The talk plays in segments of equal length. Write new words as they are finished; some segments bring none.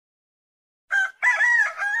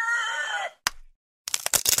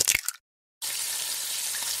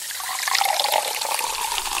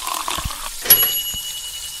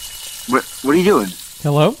What are you doing?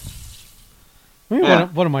 Hello? Yeah.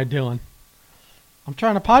 What am I doing? I'm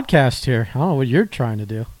trying to podcast here. I don't know what you're trying to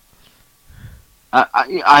do.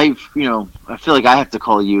 I feel like I have to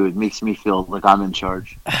call you. It makes me feel like I'm in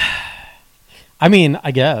charge. I mean, I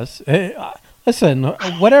guess. Listen,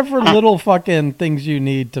 whatever little fucking things you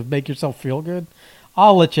need to make yourself feel good,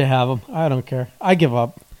 I'll let you have them. I don't care. I give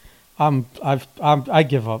up. I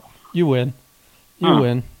give up. You win. You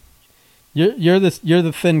win. You're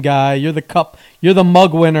the thin guy. You're the cup. You're the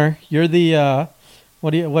mug winner. You're the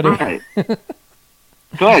what do you Right.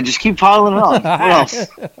 Go ahead, just keep piling it on. What else?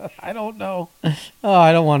 I don't know. Oh,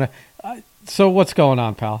 I don't want to. So what's going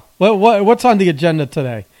on, pal? What's on the agenda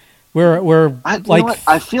today? We're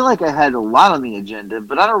I feel like I had a lot on the agenda,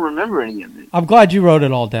 but I don't remember any of it. I'm glad you wrote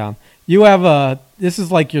it all down. You have this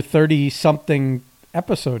is like your 30-something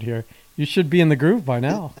episode here. You should be in the groove by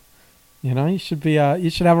now. You know, you should be. You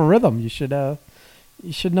should have a rhythm. You should know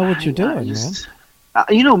what you're doing, man.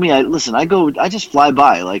 You know me. I just fly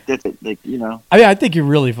by like that. Like I mean, I think you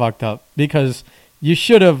really fucked up because you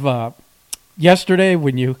should have yesterday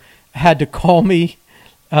when you had to call me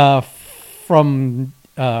from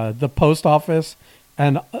the post office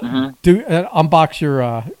and unbox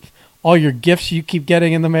your all your gifts you keep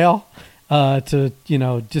getting in the mail to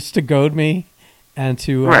just to goad me and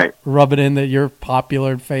to rub it in that you're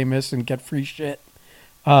popular and famous and get free shit.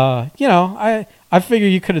 I figure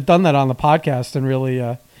you could have done that on the podcast and really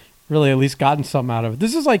at least gotten something out of it.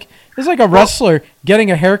 This is like a wrestler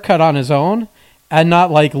getting a haircut on his own and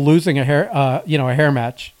not like losing a hair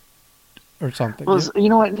match or something. Well, you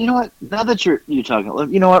know what? Now that you're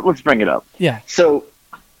talking, you know what? Let's bring it up. Yeah. So,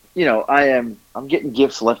 I'm getting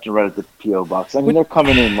gifts left and right at the PO box. I mean, they're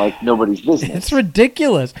coming in like nobody's business. It's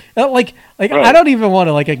ridiculous. Right. I don't even want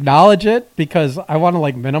to like acknowledge it because I want to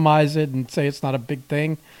like minimize it and say it's not a big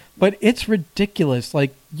thing. But it's ridiculous.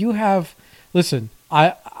 Like listen,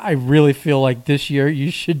 I really feel like this year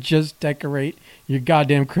you should just decorate your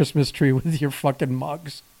goddamn Christmas tree with your fucking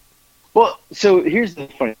mugs. Well, so here's the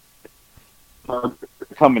funny. They're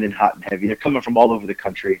coming in hot and heavy. They're coming from all over the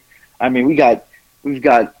country. I mean, we've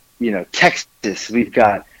got Texas. We've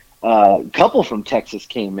got a couple from Texas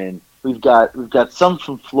came in. We've got some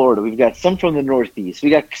from Florida. We've got some from the Northeast.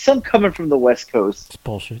 We got some coming from the West Coast. It's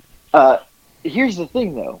bullshit. Here's the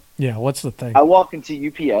thing, though. Yeah, what's the thing? I walk into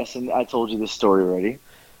UPS, and I told you this story already.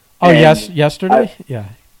 Oh, yes, yesterday? Yeah.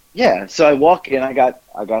 Yeah, so I walk in. I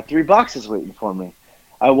got 3 boxes waiting for me.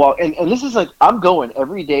 I walk, and this is like, I'm going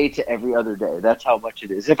every day to every other day. That's how much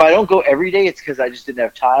it is. If I don't go every day, it's because I just didn't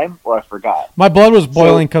have time or I forgot. My blood was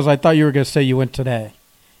boiling because I thought you were going to say you went today,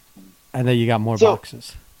 and then you got more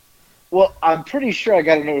boxes. Well, I'm pretty sure I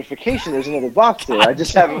got a notification there's another box there. I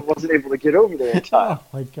just wasn't able to get over there in time. Oh,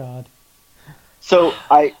 my God. So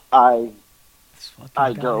I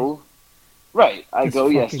guy. go, right, I go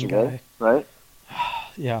yesterday, right?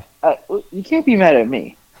 Yeah. You can't be mad at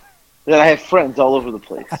me. That I have friends all over the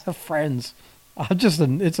place. I have friends.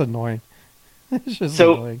 It's annoying. It's just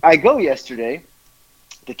so annoying. I go yesterday.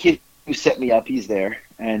 The kid who set me up, he's there,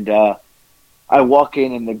 and I walk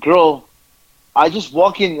in, and the girl. I just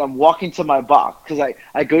walk in. I'm walking to my box because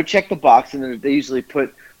I go check the box, and then they usually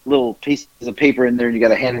put little pieces of paper in there, and you got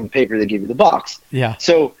to hand in the paper. They give you the box. Yeah.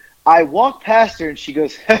 So I walk past her, and she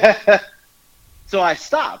goes. So I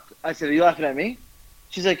stopped. I said, "Are you laughing at me?"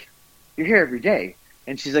 She's like, "You're here every day."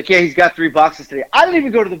 And she's like, yeah, he's got 3 boxes today. I didn't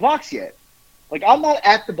even go to the box yet. Like, I'm not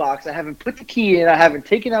at the box. I haven't put the key in. I haven't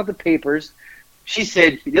taken out the papers. She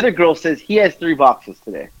said, the other girl says he has 3 boxes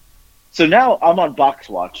today. So now I'm on box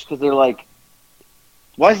watch because they're like,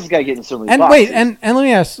 why is this guy getting so many boxes? Wait, and let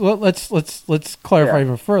me ask, let's clarify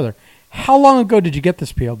even further. How long ago did you get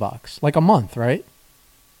this P.O. box? Like a month, right?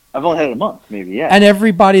 I've only had it a month, maybe, yeah. And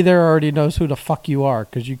everybody there already knows who the fuck you are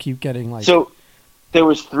because you keep getting like... So there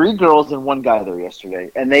was 3 girls and 1 guy there yesterday,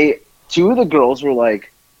 and 2 of the girls were like,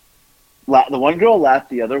 the one girl laughed,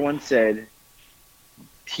 the other one said,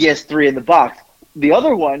 he has 3 in the box. The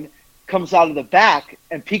other one comes out of the back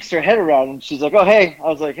and peeks her head around, and she's like, oh, hey. I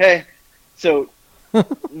was like, hey. So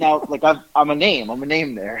now, like, I'm a name. I'm a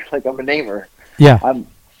name there. Like, I'm a namer. Yeah.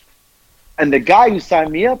 And the guy who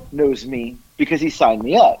signed me up knows me because he signed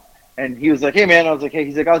me up. And he was like, hey, man. I was like, hey.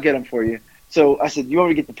 He's like, I'll get them for you. So I said, you want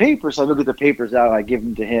me to get the papers? So I go get the papers out, and I give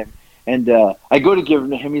them to him. And I go to give them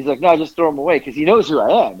to him. He's like, no, just throw them away because he knows who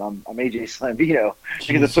I am. I'm AJ Slambino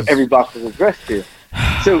because that's what every box is addressed to.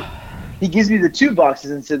 So he gives me the 2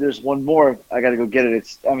 boxes and said, there's 1 more. I got to go get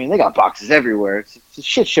it. They got boxes everywhere. It's a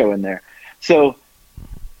shit show in there. So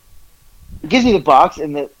he gives me the box,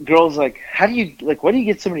 and the girl's like, why do you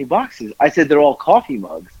get so many boxes? I said, they're all coffee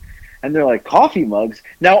mugs. And they're like, coffee mugs?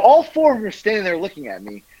 Now all 4 of them are standing there looking at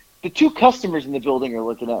me. the two customers in the building are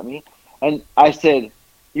looking at me, and I said,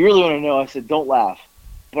 "You really want to know?" I said, "Don't laugh."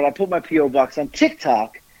 But I put my PO box on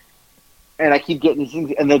TikTok, and I keep getting these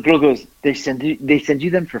things. And the girl goes, "They send you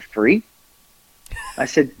them for free?" I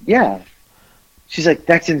said, "Yeah." She's like,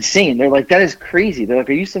 "That's insane." They're like, "That is crazy." They're like,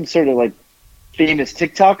 "Are you some sort of like famous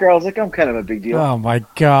TikToker?" I was like, "I'm kind of a big deal." Oh my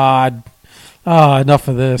God. Oh, enough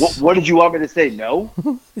of this. What did you want me to say? No.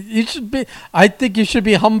 You should be. I think you should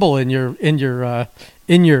be humble in your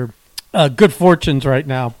good fortunes right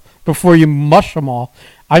now before you mush them all.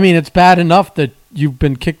 I mean, it's bad enough that you've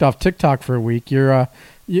been kicked off TikTok for a week. You're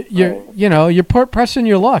pressing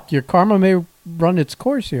your luck. Your karma may run its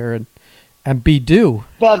course here and be due.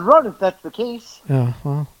 Bad run if that's the case. Yeah,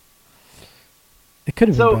 well, it could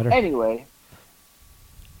have been better. So anyway,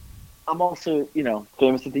 I'm also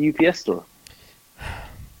famous at the UPS store.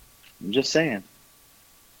 I'm just saying.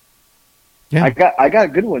 Yeah. I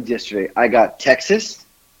got good ones yesterday. I got Texas.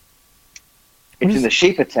 It's in the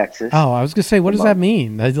shape of Texas. Oh, I was gonna say, what does that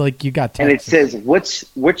mean? Like you got Texas, and it says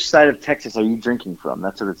which side of Texas are you drinking from?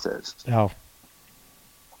 That's what it says. Oh.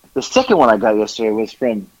 The second one I got yesterday was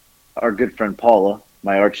from our good friend Paula,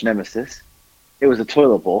 my arch nemesis. It was a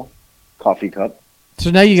toilet bowl, coffee cup. So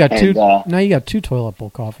now you got two. Now you got two toilet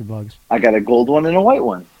bowl coffee mugs. I got a gold one and a white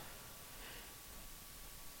one.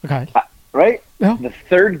 Okay. Right? Yeah. The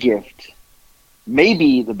third gift,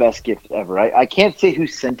 maybe the best gift ever. I can't say who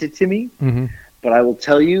sent it to me, but I will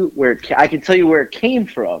tell you I can tell you where it came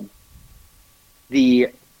from.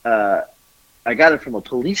 I got it from a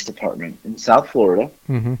police department in South Florida.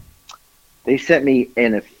 Mm-hmm. They sent me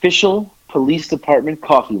an official police department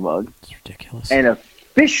coffee mug. It's ridiculous. An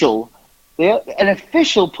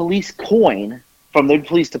official police coin from their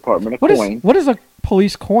police department. What is a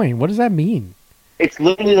police coin? What does that mean? It's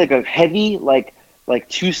literally like a heavy, like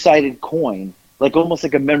two-sided coin, like almost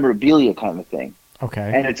like a memorabilia kind of thing.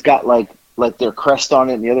 Okay. And it's got like their crest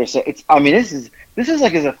on it, and the other side. This is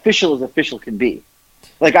like as official can be.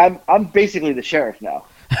 Like I'm basically the sheriff now.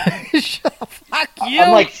 Fuck you!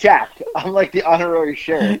 I'm like Shaq. I'm like the honorary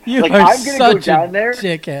sheriff. You like are I'm gonna such go down a there.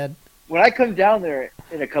 Dickhead. When I come down there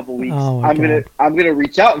in a couple weeks, I'm gonna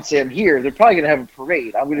reach out and say I'm here. They're probably gonna have a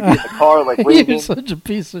parade. I'm gonna be in the car like waving. You're such a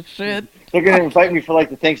piece of shit. They're gonna invite me for like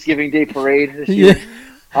the Thanksgiving Day parade this year. Yeah.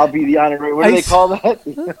 I'll be the honorary. What do they call that?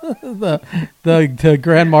 the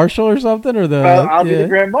Grand Marshal or something, or I'll be the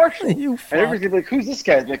Grand Marshal. You and everybody's gonna be like, "Who's this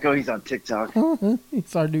guy?" Like, "Oh, he's on TikTok.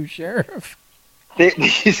 He's our new sheriff."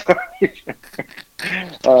 He's our new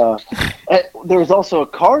sheriff. There was also a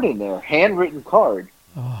card in there, handwritten card.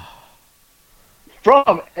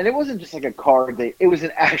 And it wasn't just like a card. It was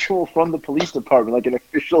an actual from the police department, like an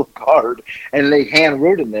official card, and they hand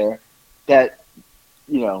wrote in there that,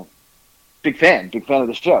 big fan of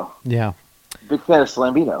the show. Yeah, big fan of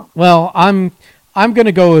Slambino. Well, I'm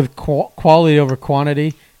gonna go with quality over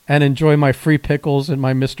quantity and enjoy my free pickles and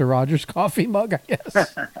my Mr. Rogers coffee mug, I guess.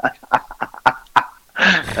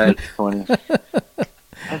 That's funny.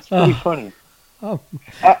 That's pretty funny.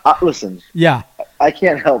 Listen. Yeah. I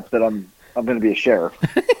can't help that I'm going to be a sheriff.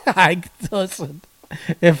 Listen.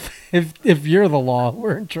 If you're the law,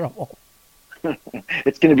 we're in trouble.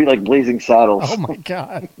 It's going to be like Blazing Saddles. Oh my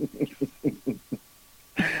God.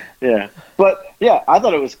 Yeah. But yeah, I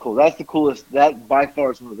thought it was cool. That's the coolest. That by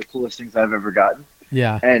far is one of the coolest things I've ever gotten.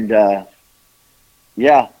 Yeah. And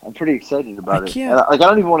yeah, I'm pretty excited about it. I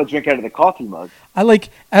don't even want to drink out of the coffee mug. And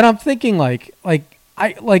I'm thinking I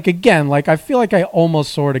feel like I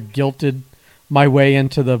almost sort of guilted my way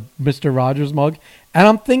into the Mr. Rogers mug. And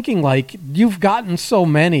I'm thinking you've gotten so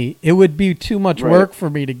many, it would be too much work for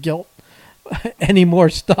me to guilt any more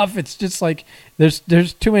stuff. It's just like there's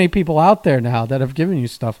too many people out there now that have given you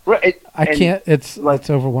stuff. Right. I can't. It's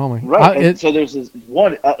overwhelming. Right. So there's this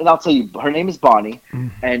one, and I'll tell you, her name is Bonnie,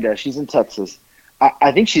 and she's in Texas.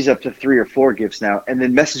 I think she's up to 3 or 4 gifts now, and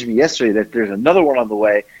then messaged me yesterday that there's another one on the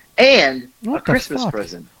way and a Christmas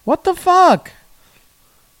present. What the fuck?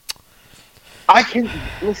 I can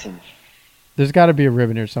listen. There's got to be a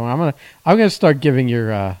ribbon here somewhere. I'm gonna start giving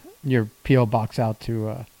your PO box out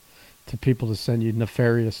to people to send you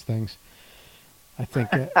nefarious things. I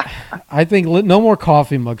think no more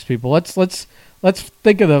coffee mugs, people. Let's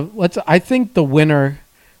think of I think the winner.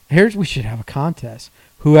 We should have a contest.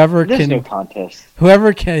 There's no contest.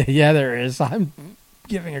 Whoever can, yeah, there is. I'm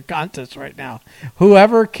giving a contest right now.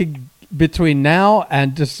 Whoever can, between now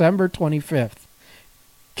and December 25th,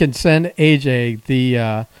 can send AJ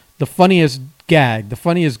the funniest gag, the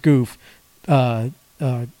funniest goof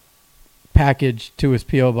package to his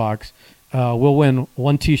PO box, will win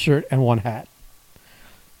 1 T-shirt and 1 hat.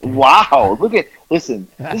 Wow! Look at Listen,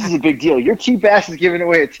 this is a big deal. Your cheap ass is giving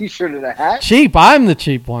away a T-shirt and a hat. Cheap? I'm the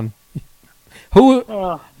cheap one.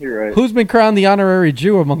 Oh, you're right. Who's been crowned the honorary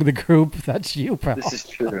Jew among the group? That's you, pal. This is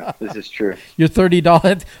true. This is true. Your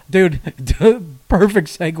 $30, dude. Perfect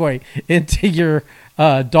segue into your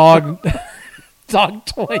dog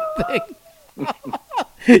toy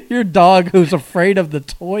thing. Your dog who's afraid of the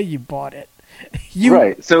toy you bought it.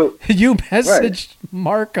 Right. So you messaged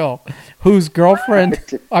Marco, whose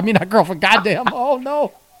girlfriend. I mean, not girlfriend. Goddamn. Oh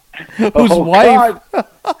no. Whose wife? God.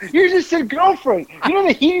 You just said girlfriend. You know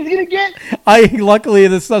the heat he's gonna get? Luckily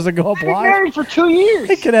this doesn't go up They've been live. married for 2 years.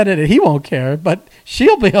 He can edit it. He won't care, but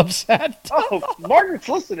she'll be upset. Oh, Margaret's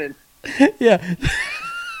listening. Yeah.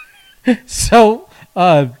 So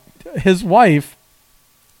his wife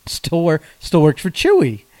still works for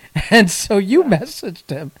Chewy. And so you messaged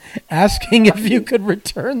him asking if you could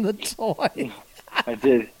return the toy. I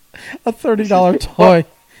did. A $30 toy.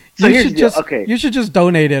 So you here's should the deal. just Okay. you should just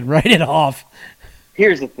donate it and write it off.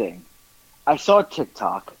 Here's the thing. I saw a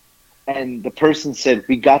TikTok, and the person said,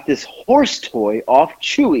 we got this horse toy off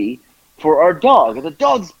Chewy for our dog, and the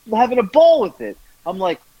dog's having a ball with it. I'm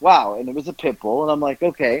like, wow. And it was a pit bull, and I'm like,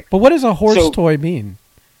 okay. But what does a horse toy mean?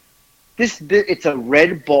 It's a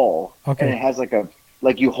red ball, Okay. and it has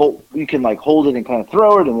you can hold it and kind of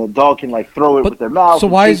throw it, and the dog can throw it with their mouth. So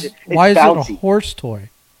and why chase is it. It's why is it a bouncy. horse toy?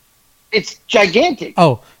 It's gigantic.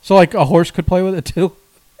 Oh, so like a horse could play with it too?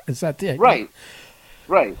 Is that the idea?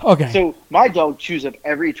 Right. Okay. So my dog chews up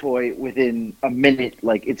every toy within a minute.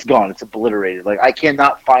 Like, it's gone. It's obliterated. Like, I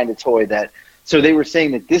cannot find a toy that... So they were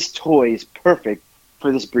saying that this toy is perfect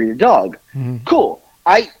for this breed of dog. Mm-hmm. Cool.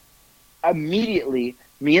 I immediately,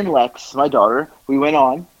 me and Lex, my daughter, we went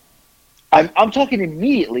on. I'm talking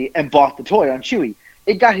immediately and bought the toy on Chewy.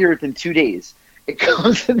 It got here within 2 days. It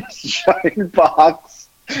comes in this giant box.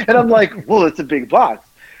 And I'm like, well, it's a big box.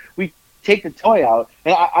 We take the toy out,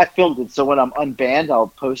 and I filmed it, so when I'm unbanned, I'll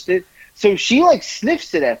post it. So she,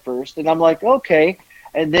 sniffs it at first, and I'm like, okay.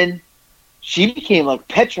 And then she became,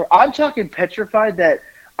 I'm talking petrified that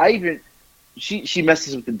she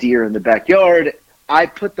messes with the deer in the backyard. I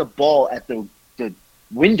put the ball at the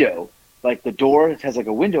window, the door, it has, a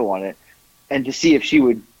window on it, and to see if she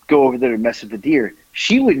would go over there and mess with the deer.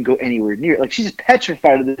 She wouldn't go anywhere near it. She's just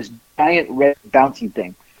petrified of this giant red bouncy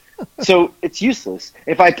thing. So it's useless.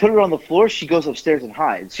 If I put her on the floor, she goes upstairs and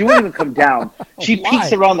hides. She won't even come down. She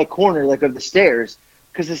peeks around the corner of the stairs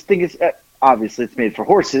because this thing is obviously it's made for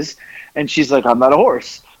horses, and she's like, I'm not a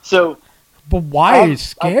horse. So, but why are you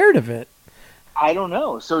scared of it? I don't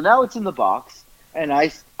know. So now it's in the box, and I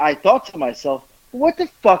thought to myself, what the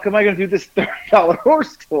fuck am I going to do with this $30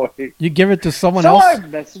 horse toy? You give it to someone else.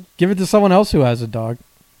 I give it to someone else who has a dog.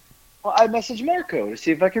 Well, I messaged Marco to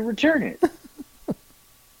see if I could return it.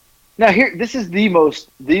 Now this is the most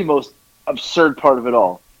absurd part of it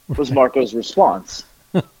all, was Marco's response.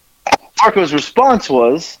 Marco's response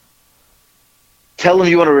was, tell them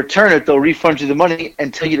you want to return it, they'll refund you the money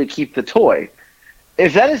and tell you to keep the toy.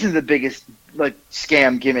 If that isn't the biggest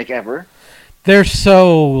scam gimmick ever. They're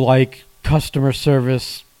so customer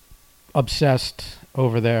service obsessed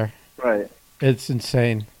over there. Right. It's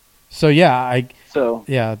insane. So yeah,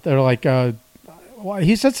 they're like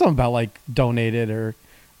he said something about donate it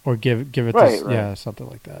or give it right. Yeah, something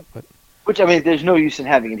like that. But which, I mean, there's no use in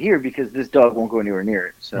having it here because this dog won't go anywhere near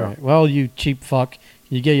it. So right. Well, you cheap fuck,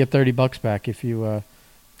 you get your $30 back if you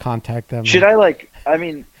contact them. Should I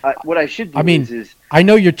what I should do is I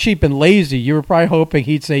know you're cheap and lazy. You were probably hoping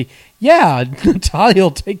he'd say, yeah, Natalia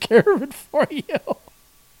will take care of it for you.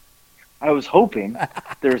 I was hoping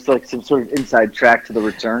there's some sort of inside track to the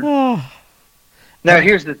return. Now,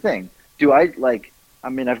 here's the thing. Do I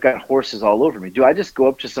I've got horses all over me. Do I just go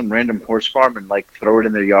up to some random horse farm and throw it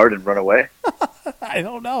in their yard and run away? I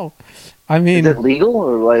don't know. I mean, is it legal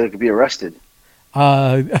or I could be arrested?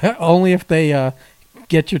 Only if they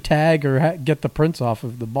get your tag or get the prints off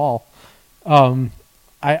of the ball. I'm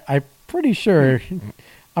pretty sure.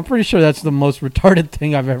 I'm pretty sure that's the most retarded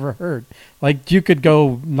thing I've ever heard. You could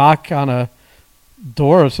go knock on a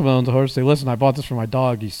door of someone's horse. Say, "Listen, I bought this for my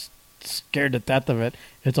dog. He's scared to death of it.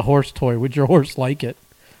 It's a horse toy. Would your horse like it?"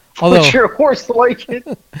 Would your horse like it?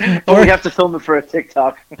 Or we have to film it for a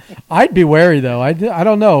TikTok. I'd be wary though. I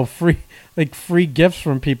don't know. Free gifts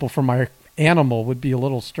from people for my animal would be a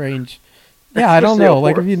little strange. Yeah, I don't know.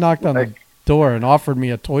 If you knocked on the door and offered me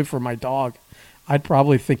a toy for my dog, I'd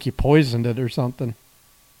probably think you poisoned it or something.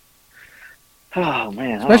 Oh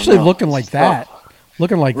man! Especially looking like that.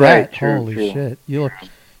 Looking like that. True, Holy true. shit! You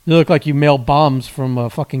look like you mailed bombs from a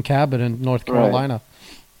fucking cabin in North Carolina.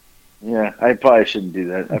 Right. Yeah, I probably shouldn't do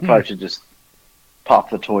that. I probably should just pop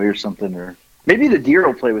the toy or something, or Maybe the deer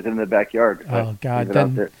will play with him in the backyard. Oh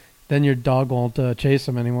God, then your dog won't chase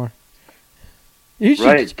him anymore. You should,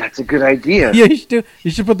 right, that's a good idea. Yeah,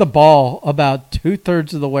 you should put the ball about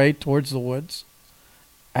 2/3 of the way towards the woods,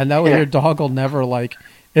 and that way your dog will never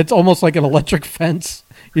It's almost like an electric fence.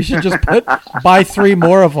 You should just buy 3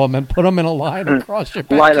 more of them and put them in a line across your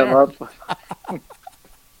backyard. Line them up.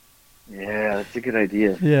 Yeah, that's a good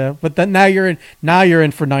idea. Yeah, but then now you're in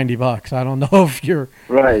for $90. I don't know if you're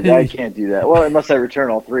right. I can't do that. Well, unless I return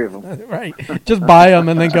all 3 of them. Right. Just buy them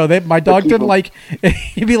and then go. My dog didn't like.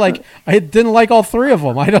 You'd be like, I didn't like all 3 of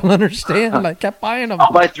them. I don't understand. I kept buying them.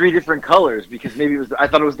 I'll buy 3 different colors because maybe I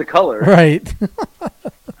thought it was the color. Right.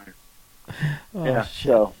 Yeah. Shit.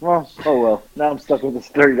 So oh well. Now I'm stuck with this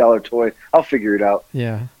 $30 toy. I'll figure it out.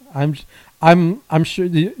 Yeah. I'm sure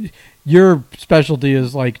your specialty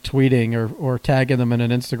is like tweeting or tagging them in an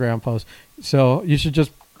Instagram post. So you should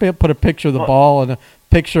just put a picture of the ball and a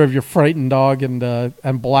picture of your frightened dog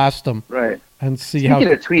and blast them. Right. And see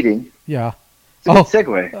Speaking of tweeting. Yeah. It's a good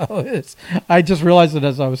segue. Oh, it is. I just realized it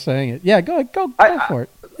as I was saying it. Yeah, go for it.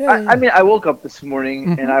 Yeah, I mean, I woke up this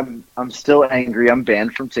morning and I'm still angry. I'm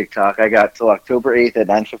banned from TikTok. I got till October 8th at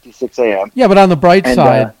 9:56 a.m. Yeah, but on the bright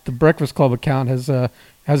side, the Breakfast Club account has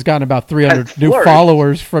gotten about 300 new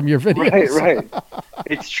followers from your videos. Right.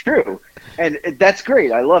 It's true. And that's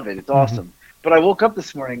great. I love it. It's awesome. But I woke up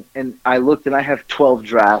this morning and I looked and I have 12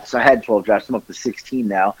 drafts. I had 12 drafts. I'm up to 16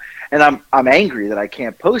 now. And I'm angry that I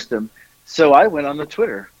can't post them. So I went on the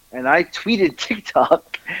Twitter and I tweeted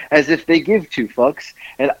TikTok as if they give 2 fucks.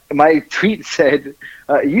 And my tweet said,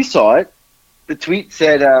 you saw it. The tweet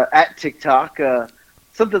said, at TikTok,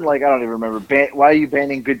 something like, I don't even remember, why are you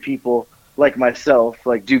banning good people like myself?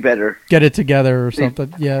 Like, do better. Get it together or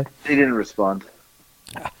something. Yeah. They didn't respond.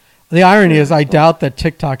 The irony is I doubt that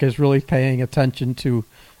TikTok is really paying attention to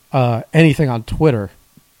anything on Twitter.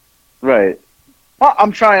 Right. Well,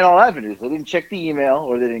 I'm trying all avenues. They didn't check the email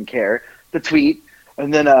or they didn't care. The tweet.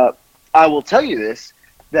 And then I will tell you this,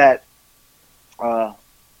 that a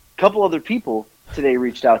couple other people today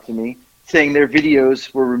reached out to me saying their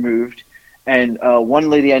videos were removed. And one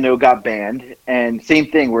lady I know got banned. And same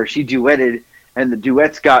thing where she duetted and the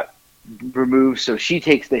duets got removed. So she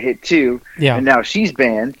takes the hit too. Yeah. And now she's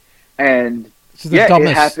banned. And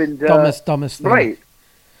it happened. Dumbest thing. Right.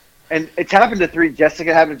 And it's happened to 3.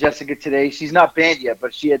 Jessica happened to Jessica today. She's not banned yet,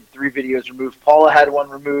 but she had 3 videos removed. Paula had one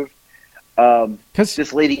removed.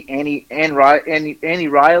 This lady, Annie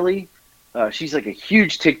Riley, she's like a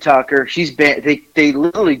huge TikToker. She's banned. They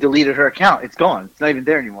literally deleted her account. It's gone. It's not even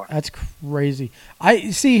there anymore. That's crazy.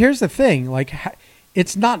 Here's the thing. Like,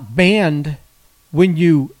 it's not banned when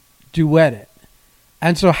you duet it.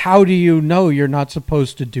 And so how do you know you're not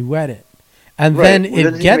supposed to duet it? And then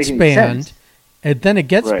it gets banned. And then it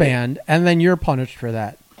gets banned, and then you're punished for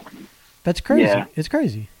that. That's crazy. Yeah. It's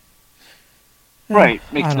crazy. Right.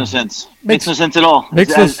 Makes no sense. Makes no sense at all.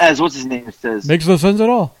 As what's his name says. Makes no sense at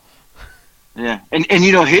all. Yeah. And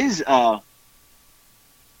you know, his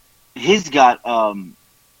got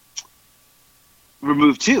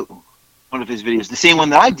removed too. One of his videos. The same one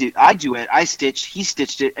that I do it. I stitched, he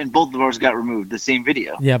stitched it, and both of ours got removed. The same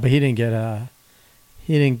video. Yeah, but he didn't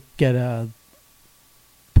get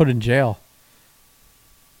put in jail.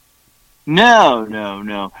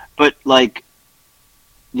 No. But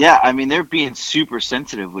yeah, I mean, they're being super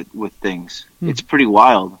sensitive with things. It's pretty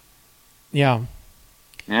wild. Yeah.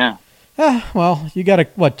 Yeah. Well, you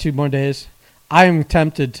got 2 more days? I'm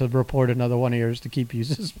tempted to report another one of yours to keep you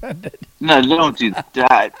suspended. No, don't do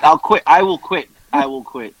that. I'll quit. I will quit.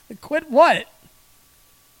 Quit what?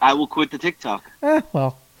 I will quit the TikTok.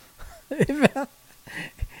 Well,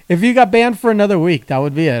 if you got banned for another week, that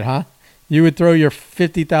would be it, huh? You would throw your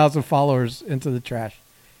 50,000 followers into the trash.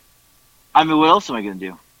 I mean, what else am I going to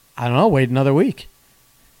do? I don't know. Wait another week.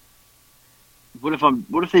 What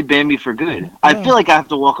if they ban me for good? I feel like I have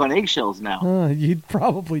to walk on eggshells now. You'd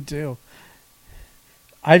probably do.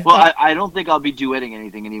 I don't think I'll be duetting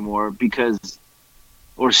anything anymore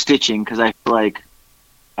or stitching because I feel like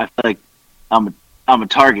I'm a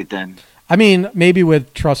target then. I mean, maybe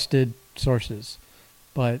with trusted sources,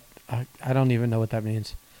 but I don't even know what that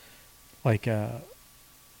means. Like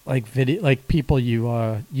video, like people you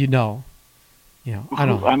know. I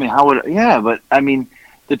don't know. I mean, how would? Yeah, but I mean,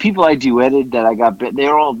 the people I duetted that I got,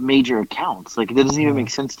 they're all major accounts. Like, it doesn't even make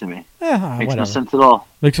sense to me. Yeah, makes no sense at all.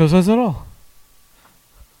 Makes no sense at all.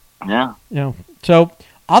 Yeah. So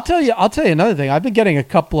I'll tell you another thing. I've been getting a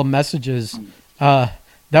couple of messages that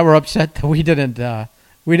were upset that we didn't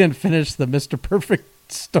finish the Mr.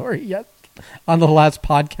 Perfect story yet on the last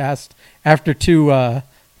podcast after two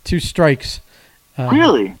strikes.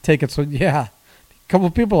 Really? Take it. So yeah. couple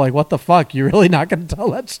of people are like, what the fuck? You're really not going to tell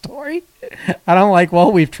that story? And I'm like,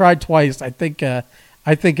 well, we've tried twice. I think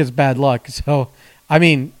it's bad luck. So, I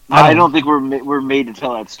mean, I don't think we're made to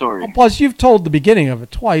tell that story. Well, plus, you've told the beginning of it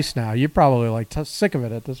twice now. You're probably like sick of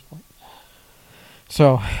it at this point.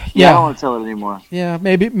 So, yeah. I don't want to tell it anymore. Yeah,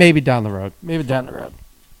 maybe down the road.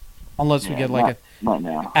 Unless we get like not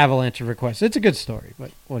now. Avalanche of requests. It's a good story,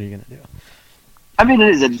 but what are you going to do? I mean, it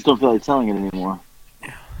is. I just don't feel like telling it anymore.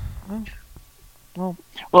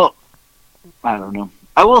 Well, I don't know.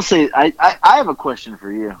 I will say, I have a question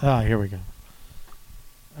for you. Oh, here we go.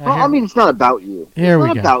 Well, I mean, it's not about you. Here it's we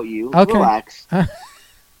not go. about you. Okay. Relax.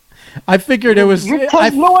 I figured it was. You know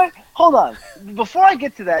what? Hold on. Before I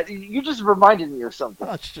get to that, you just reminded me of something.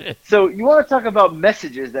 Oh, shit. So you want to talk about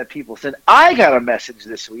messages that people send? I got a message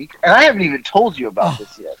this week, and I haven't even told you about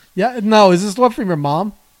this yet. Yeah, no, is this one from your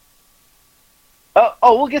mom?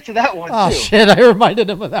 Oh, we'll get to that one, Oh, too. shit, I reminded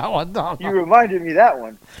him of that one. No. You reminded me of that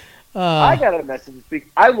one. I got a message this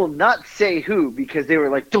week. I will not say who, because they were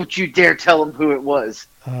like, don't you dare tell them who it was.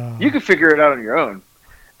 You can figure it out on your own.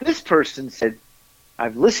 This person said,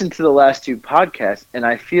 I've listened to the last 2 podcasts, and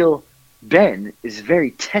I feel Ben is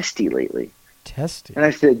very testy lately. Testy? And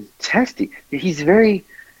I said, testy? He's very,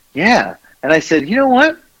 yeah. And I said, you know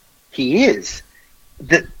what? He is.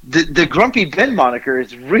 The Grumpy Ben moniker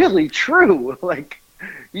is really true. Like,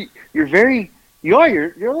 you're a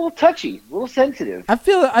little touchy, a little sensitive. I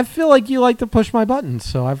feel like you like to push my buttons,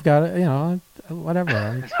 so I've got to,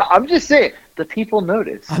 whatever. I'm just saying, the people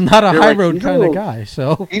notice. I'm not a They're high like, road kind of guy,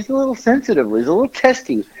 so. He's a little sensitive. He's a little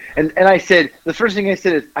testy. And I said, the first thing I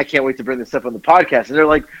said is, I can't wait to bring this up on the podcast. And they're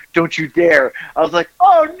like, don't you dare. I was like,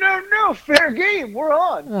 oh, no, fair game. We're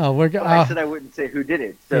on. Oh, I said I wouldn't say who did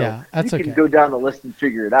it. So yeah, that's you can go down the list and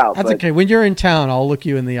figure it out. That's okay. When you're in town, I'll look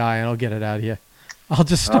you in the eye and I'll get it out of you. I'll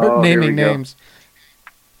just start naming names.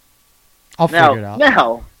 I'll figure it out.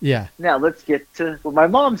 Now let's get to what my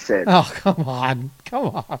mom said. Oh, come on.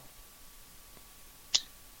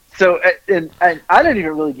 So, and I didn't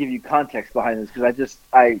even really give you context behind this because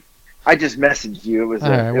I just messaged you. It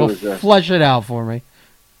was flesh it out for me.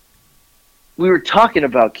 We were talking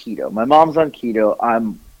about keto. My mom's on keto.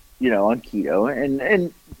 I'm, on keto,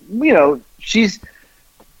 and she's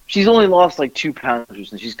only lost like 2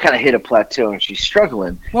 pounds, and she's kind of hit a plateau, and she's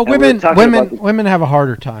struggling. Well, women have a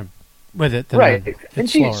harder time with it than right, men. And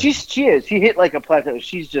she hit like a plateau.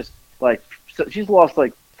 She's just like she's lost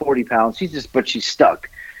like 40 pounds. But she's stuck.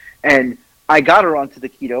 And I got her onto the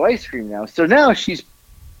keto ice cream now. So now she's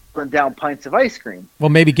putting down pints of ice cream.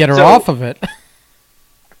 Well, maybe get her off of it.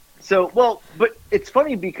 But it's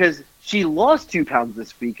funny because she lost 2 pounds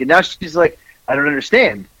this week, and now she's like, I don't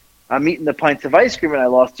understand. I'm eating the pints of ice cream, and I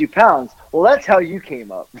lost 2 pounds. Well, that's how you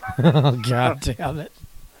came up. Oh, God damn it.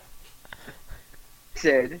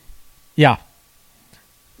 Said, yeah.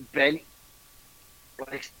 Ben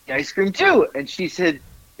likes ice cream too. And she said,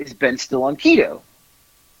 is Ben still on keto?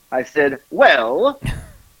 I said, well,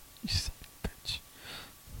 You son of a bitch.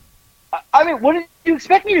 I mean, what did you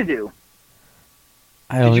expect me to do?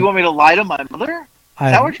 Did you want me to lie to my mother?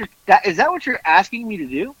 Is that what you're asking me to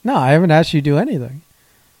do? No, I haven't asked you to do anything.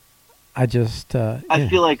 I just. I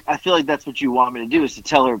feel like that's what you want me to do is to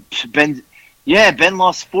tell her Ben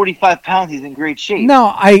lost 45 pounds. He's in great shape.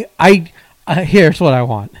 No, here's what I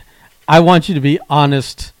want. I want you to be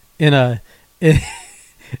honest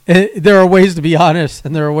there are ways to be honest,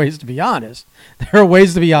 and there are ways to be honest. There are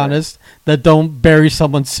ways to be honest that don't bury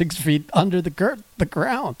someone 6 feet under the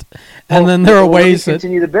ground, and then there are ways that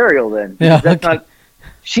continue the burial. Then, yeah, that's not.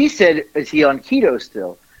 She said, "Is he on keto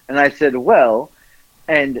still?" And I said, "Well,"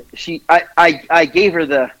 and I gave her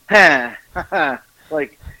the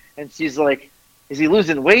like, and she's like, "Is he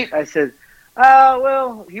losing weight?" I said,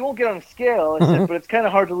 well, he won't get on a scale. I said, but it's kind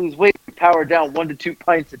of hard to lose weight. Power down 1 to 2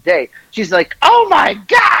 pints a day. She's like, oh my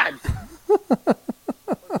God! I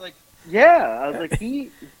was like, yeah. I was like,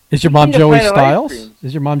 is your mom Joey Styles?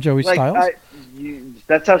 Is your mom Joey Styles?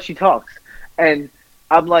 That's how she talks. And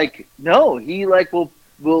I'm like, no, he will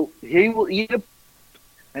eat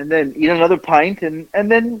and then eat another pint, and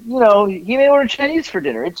then he may order Chinese for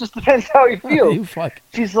dinner. It just depends how he feels.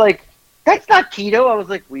 She's like, that's not keto. I was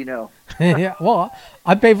like, we know. Yeah, well,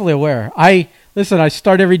 I'm painfully aware. I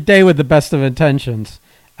start every day with the best of intentions,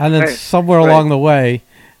 and then somewhere along the way,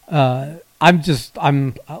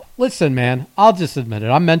 listen, man, I'll just admit it.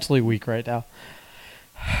 I'm mentally weak right now.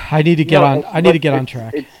 I need to get on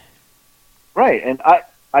track. Right, and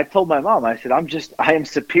I told my mom, I said, I am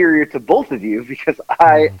superior to both of you because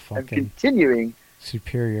I am continuing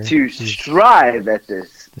superior to strive at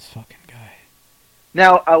this. This fucking guy.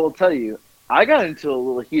 Now, I will tell you, I got into a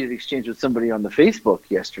little heated exchange with somebody on the Facebook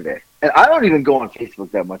yesterday. And I don't even go on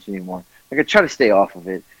Facebook that much anymore. Like, I try to stay off of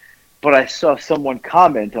it. But I saw someone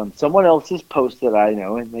comment on someone else's post that I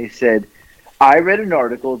know, and they said, I read an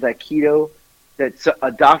article that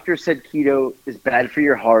a doctor said keto is bad for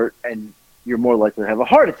your heart and you're more likely to have a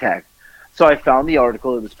heart attack. So I found the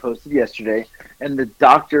article that was posted yesterday, and the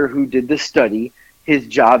doctor who did the study, his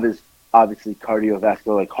job is obviously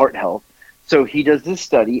cardiovascular, like heart health. So he does this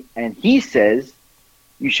study, and he says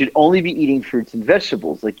you should only be eating fruits and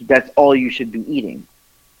vegetables. Like, that's all you should be eating.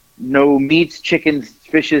 No meats, chickens,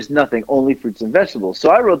 fishes, nothing, only fruits and vegetables.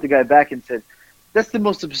 So I wrote the guy back and said, that's the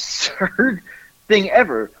most absurd thing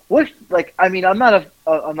ever. What? Like, I mean, I'm not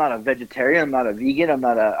a vegetarian. I'm not a vegan.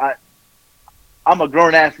 I'm a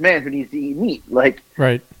grown ass man who needs to eat meat. Like,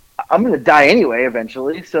 right. I'm gonna die anyway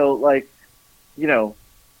eventually. So, like, you know,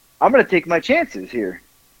 I'm gonna take my chances here.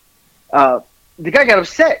 The guy got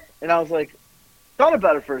upset, and I was like, thought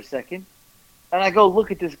about it for a second, and I go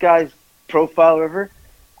look at this guy's profile, whatever.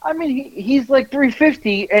 I mean, he's like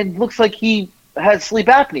 350 and looks like he has sleep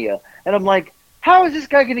apnea, and I'm like, how is this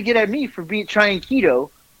guy going to get at me for trying keto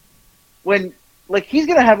when, like, he's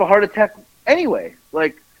going to have a heart attack anyway?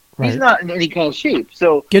 Like, he's not in any kind of shape.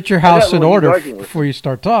 So get your house in order before you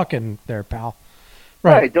start talking there, pal.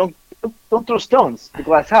 Right. Don't throw stones at the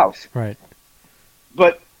glass house. Right.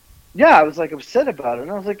 But yeah, I was like upset about it, and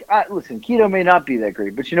I was like, listen, keto may not be that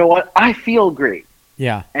great, but you know what? I feel great.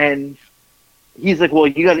 Yeah. And he's like, well,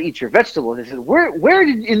 you got to eat your vegetables. I said, where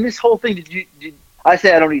did in this whole thing did I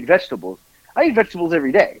say I don't eat vegetables? I eat vegetables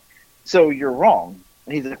every day. So you're wrong.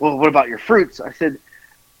 And he's like, well, what about your fruits? I said,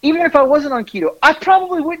 even if I wasn't on keto, I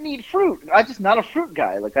probably wouldn't eat fruit. I'm just not a fruit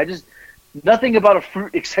guy. Like, nothing about a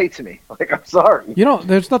fruit excites me. Like, I'm sorry. You know,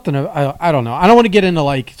 there's nothing, I don't know. I don't want to get into,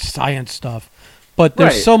 like, science stuff, but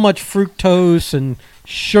there's so much fructose and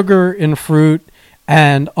sugar in fruit,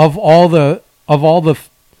 and of all the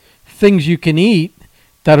things you can eat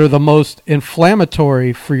that are the most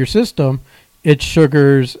inflammatory for your system, it's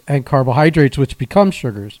sugars and carbohydrates, which become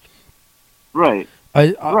sugars. Right.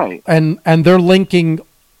 Right. And they're linking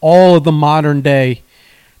all of the modern day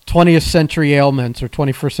 20th century ailments or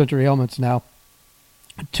 21st century ailments now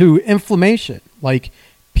to inflammation. Like,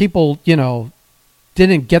 people, you know,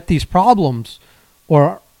 didn't get these problems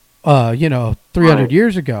or, 300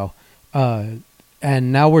 years ago.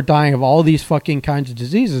 And now we're dying of all these fucking kinds of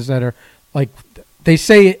diseases that are, like, they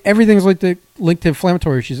say everything's linked to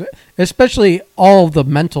inflammatory issues, especially all the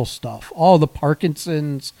mental stuff, all the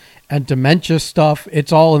Parkinson's and dementia stuff.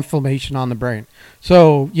 It's all inflammation on the brain.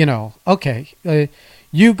 So, you know, okay,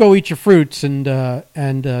 you go eat your fruits and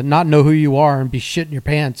not know who you are and be shitting your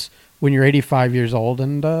pants when you're 85 years old,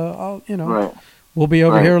 and we'll be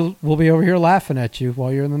over here. We'll be over here laughing at you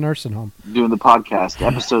while you're in the nursing home doing the podcast,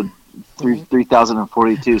 episode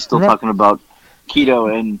 3042, still talking about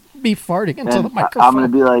keto and be farting into the microphone. I'm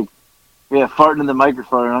going to be like, farting in the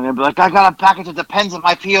microphone, and I'm going to be like, I got a package of Depends in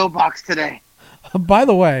my P.O. box today. By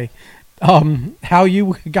the way, how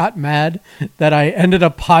you got mad that I ended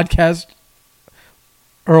a podcast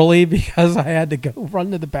early because I had to go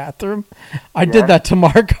run to the bathroom. I did that to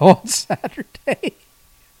Marco on Saturday.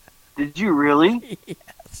 Did you really?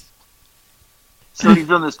 Yes. So you've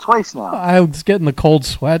done this twice now. I was getting the cold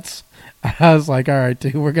sweats. I was like, all right,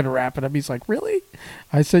 dude, we're going to wrap it up. He's like, really?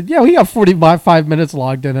 I said, yeah, we got 45 minutes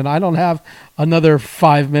logged in, and I don't have another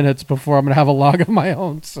 5 minutes before I'm going to have a log of my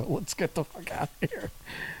own, so let's get the fuck out of here.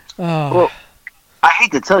 Well, I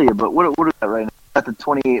hate to tell you, but what is that right now? At the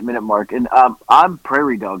 28-minute mark, and I'm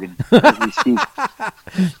prairie dogging as we speak.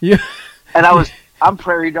 Yeah. And I'm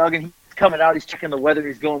prairie dogging. He's coming out. He's checking the weather.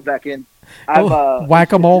 He's going back in.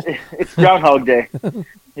 Whack-a-mole. It's Groundhog Day.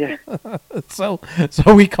 Yeah. So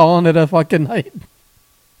we calling it a fucking night.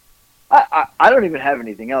 I don't even have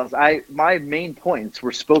anything else. My main points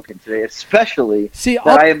were spoken today, especially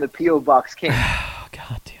I am the P.O. Box King.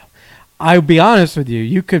 God damn. I'll be honest with you.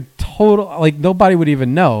 You could nobody would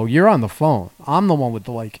even know. You're on the phone. I'm the one with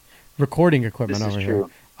the, recording equipment over here.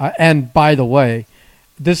 And by the way,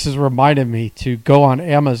 this has reminded me to go on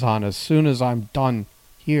Amazon as soon as I'm done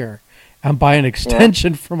here and buy an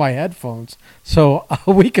extension for my headphones so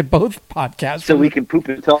we could both podcast. So we can poop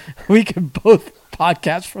and talk. We can both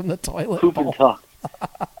podcast from the toilet. Poop and talk.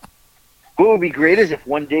 What would be great is if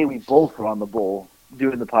one day we both were on the bowl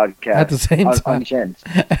doing the podcast at the same time. On each end.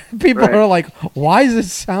 People are like, why does it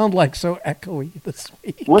sound like so echoey this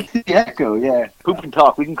week? What's the echo? Yeah. Poop and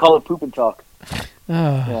talk. We can call it poop and talk.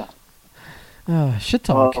 Shit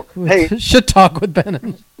talk. Hey, shit talk with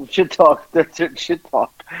Benin. Shit talk. That's it. Shit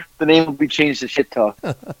talk. The name will be changed to shit talk.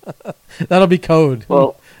 That'll be code.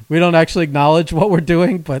 Well, we don't actually acknowledge what we're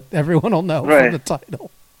doing, but everyone will know Right. from the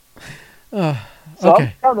title. So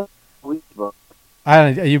Okay. I'm down there in a couple weeks, bro.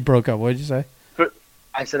 You broke up. What did you say?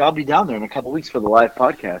 I said I'll be down there in a couple weeks for the live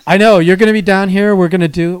podcast. I know you're going to be down here. We're going to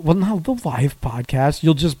do not the live podcast.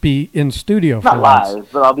 You'll just be in studio. Not for once. live,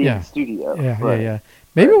 but I'll be Yeah. in the studio. Yeah, Right. yeah.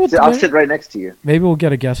 Maybe I'll sit right next to you. Maybe we'll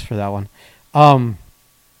get a guest for that one.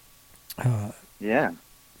 Yeah.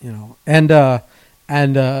 You know,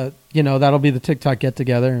 and you know, that'll be the TikTok get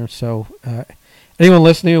together. So anyone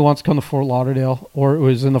listening who wants to come to Fort Lauderdale or who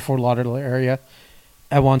is in the Fort Lauderdale area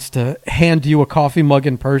and wants to hand you a coffee mug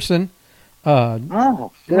in person.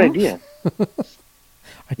 Oh, good idea.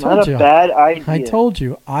 I told Not you. a bad idea. I told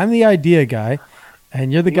you. I'm the idea guy,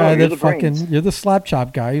 and you're the guy you're that the brains. you're the slap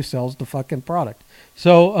chop guy who sells the fucking product.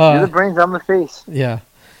 So You're the brains, I'm the face. yeah,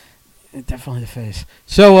 definitely the face.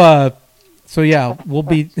 So yeah, we'll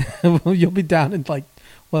be you'll be down in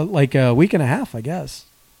like a week and a half, I guess.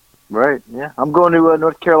 Right, yeah. I'm going to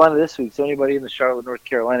North Carolina this week, so anybody in the Charlotte, North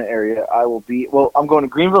Carolina area, I will be... Well, I'm going to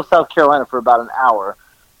Greenville, South Carolina for about an hour.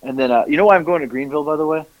 And then, you know why I'm going to Greenville, by the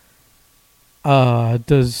way?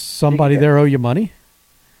 Does somebody there owe you money?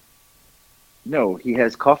 No, he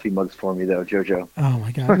has coffee mugs for me, though, JoJo. Oh,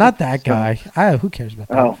 my God. Not that guy. Who cares about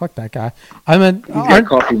that? Oh. Fuck that guy. I meant, He's got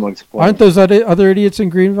coffee mugs for aren't me. those other idiots in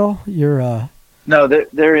Greenville? You're, No,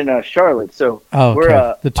 they're in Charlotte, so Oh, okay.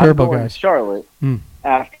 we're... The Turbo I'm going guys. to Charlotte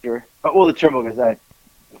after... well, the Turbo guys,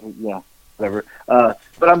 yeah, whatever.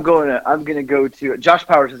 But I'm going to go to... Josh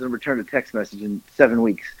Powers hasn't returned a text message in 7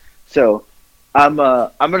 weeks. So I'm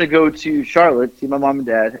going to go to Charlotte, see my mom and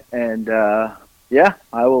dad, and yeah,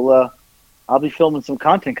 I will... I'll be filming some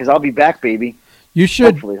content because I'll be back, baby. You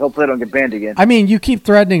should. Hopefully I don't get banned again. I mean, you keep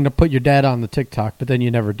threatening to put your dad on the TikTok, but then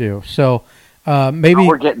you never do. So maybe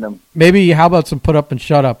we're getting them. Maybe how about some put up and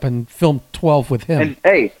shut up and film 12 with him? And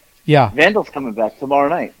hey, yeah, Vandal's coming back tomorrow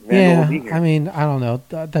night. Vandal will be here. I mean, I don't know.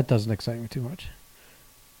 That doesn't excite me too much.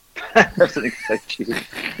 Doesn't excite you.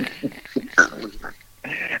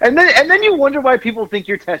 And then you wonder why people think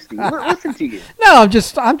you're testy. Listen to you. No, I'm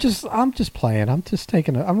just playing.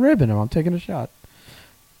 I'm ribbing him. I'm taking a shot.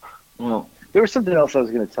 Well, there was something else I was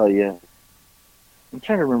going to tell you. I'm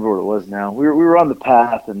trying to remember what it was now. We were on the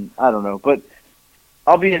path, and I don't know. But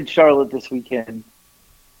I'll be in Charlotte this weekend.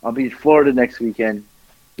 I'll be in Florida next weekend.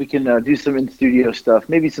 We can do some in-studio stuff,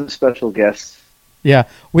 maybe some special guests. Yeah,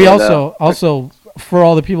 we also for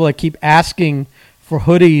all the people that keep asking for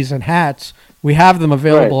hoodies and hats, we have them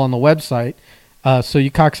available on the website. So you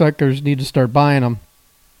cocksuckers need to start buying them,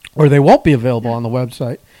 or they won't be available on the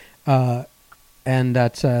website. And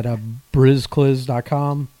that's at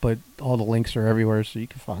brizcliz.com, but all the links are everywhere, so you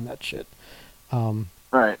can find that shit. All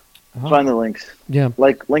right. Find the links. Yeah.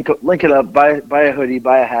 Link it up. Buy a hoodie.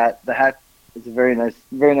 Buy a hat. The hat is a very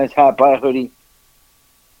nice hat. Buy a hoodie.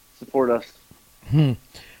 Support us. All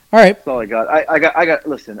right. That's all I got. I got.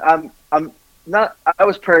 Listen, I'm not. I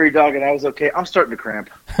was prairie dog and I was okay. I'm starting to cramp.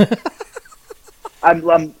 I'm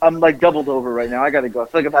like doubled over right now. I gotta go. I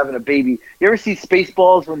feel like I'm having a baby. You ever see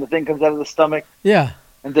Spaceballs when the thing comes out of the stomach Yeah.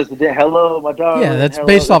 and does the hello, my dog? Yeah, that's hello?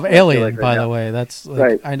 based off That's what I feel Alien, like right by now. the way. That's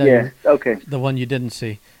Right. I know Yeah. you're Okay. the one you didn't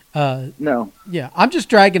see. No. Yeah, I'm just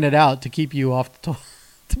dragging it out to keep you off the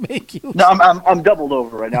to make you. No, I'm doubled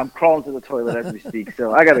over right now. I'm crawling to the toilet as we speak.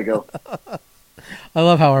 So I gotta go. I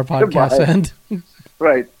love how our podcasts Goodbye. end.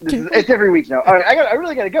 Right. It's every week now. All right. I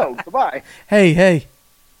really gotta go. Goodbye. Hey.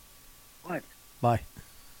 What? Bye.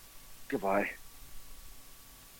 Goodbye.